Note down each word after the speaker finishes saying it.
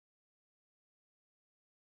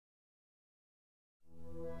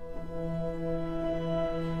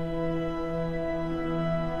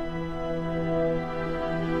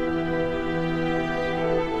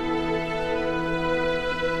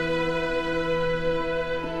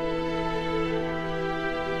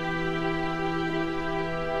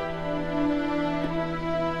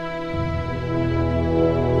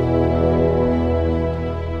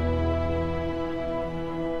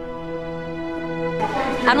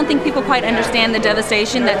I don't think people quite understand the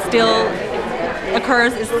devastation that still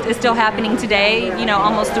occurs, is still happening today, you know,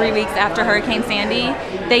 almost 3 weeks after Hurricane Sandy.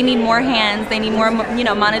 They need more hands, they need more, you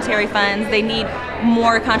know, monetary funds, they need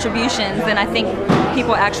more contributions than I think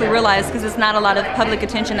people actually realize, because it's not a lot of public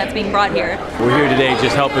attention that's being brought here. We're here today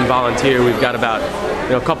just helping volunteer. We've got about,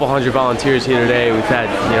 you know, a couple hundred volunteers here today. We've had,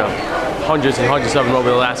 you know, hundreds and hundreds of them over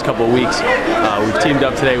the last couple of weeks. We've teamed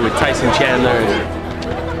up today with Chandler.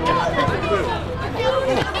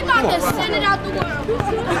 Send it out the world.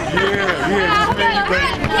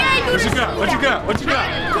 What you got? What you got? What you got?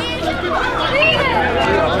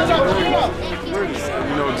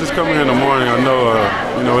 You know, just coming in the morning, I know,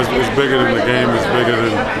 you know, it's bigger than the game. It's bigger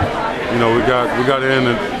than, you know, we got in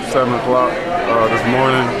at 7 o'clock this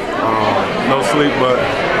morning. No sleep, but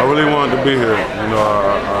I really wanted to be here. You know,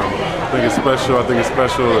 I think it's special. I think it's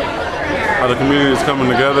special how the community is coming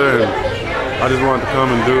together, and I just wanted to come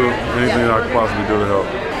and do anything that I could possibly do to help.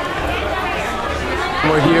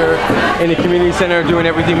 We're here in the community center doing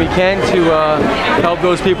everything we can to help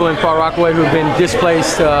those people in Far Rockaway who've been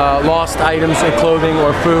displaced, lost items and clothing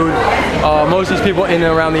or food. Most of these people in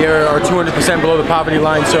and around the area are 200% below the poverty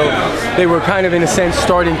line, so they were kind of, in a sense,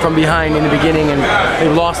 starting from behind in the beginning, and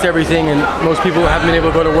they've lost everything, and most people haven't been able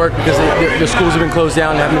to go to work because the schools have been closed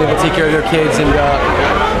down, and haven't been able to take care of their kids, and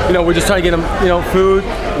you know, we're just trying to get them, you know, food,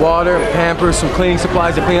 water, Pampers, some cleaning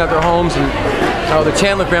supplies to clean out their homes. And the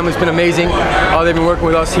Chandler family's been amazing. They've been working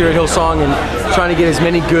with us here at Hillsong and trying to get as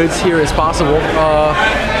many goods here as possible.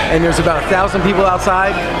 And there's about 1,000 people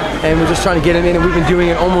outside, and we're just trying to get them in, and we've been doing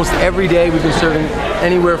it almost every day. We've been serving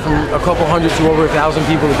anywhere from a couple hundred to over 1,000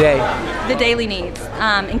 people a day. The daily needs,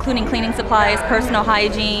 including cleaning supplies, personal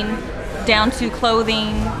hygiene, down to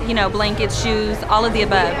clothing, you know, blankets, shoes, all of the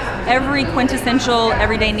above. Every quintessential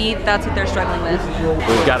everyday need, that's what they're struggling with.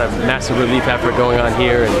 We've got a massive relief effort going on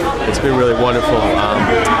here, and it's been really wonderful.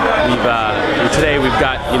 Today we've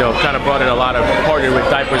got, you know, kind of brought in a lot of, partnered with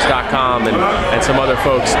diapers.com and some other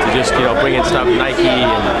folks to just, you know, bring in stuff, Nike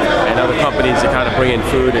and other companies to kind of bring in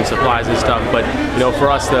food and supplies and stuff. But, you know, for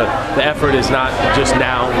us, the effort is not just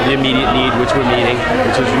now, the immediate need, which we're meeting,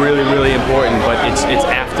 which is really, really important, but it's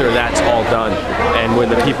after that's all done, and when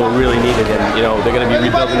the people really need it, and, you know, they're going to be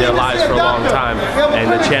rebuilding their lives for a long time.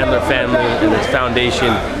 And the Chandler family and its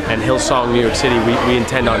foundation and Hillsong, New York City, we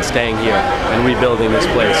intend on staying here and rebuilding this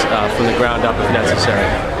place from the ground up if necessary.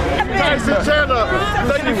 Tyson Chandler,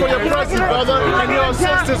 thank you for your presence, brother, and your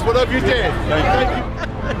assistance, whatever you did. Thank you.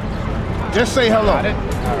 Just say hello. Thank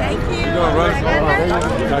you. You doing, brother?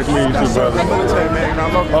 Nice to meet you too, brother.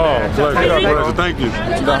 Oh, pleasure. Thank you.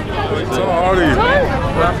 So how old are you? 14?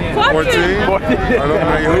 I don't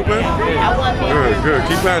know you hooping? Good.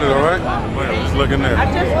 Keep at it, all right? Just looking there.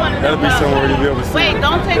 That'll be somewhere you'll be able to see. Wait,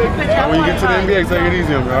 don't take a picture. When you get to the NBA, take it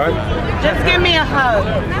easy on me, all right? Just give me a hug.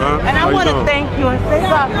 And I want to thank you and say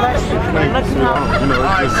God bless you. Thank you. You know,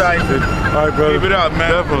 all right, brother. Keep it up,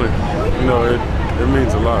 man. Definitely. You know, it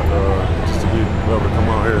means a lot just to be able to come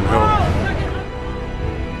out here and help.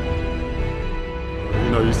 You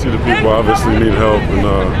know, you see the people obviously need help, and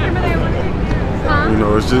you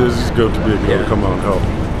know, it's just good to be able to come out and help.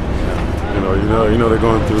 You know, they're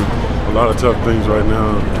going through a lot of tough things right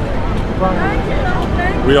now.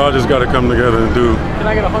 We all just got to come together and do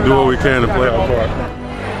what we can to play our part.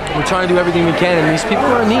 We're trying to do everything we can, and these people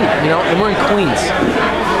are in need, you know, and we're in Queens.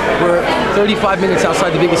 We're 35 minutes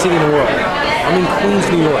outside the biggest city in the world. I'm in Queens,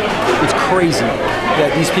 New York. It's crazy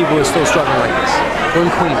that these people are still struggling like this. We're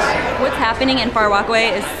in Queens. What's happening in Far Rockaway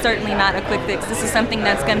is certainly not a quick fix. This is something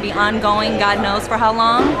that's going to be ongoing, God knows for how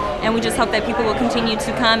long, and we just hope that people will continue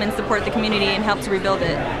to come and support the community and help to rebuild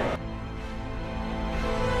it.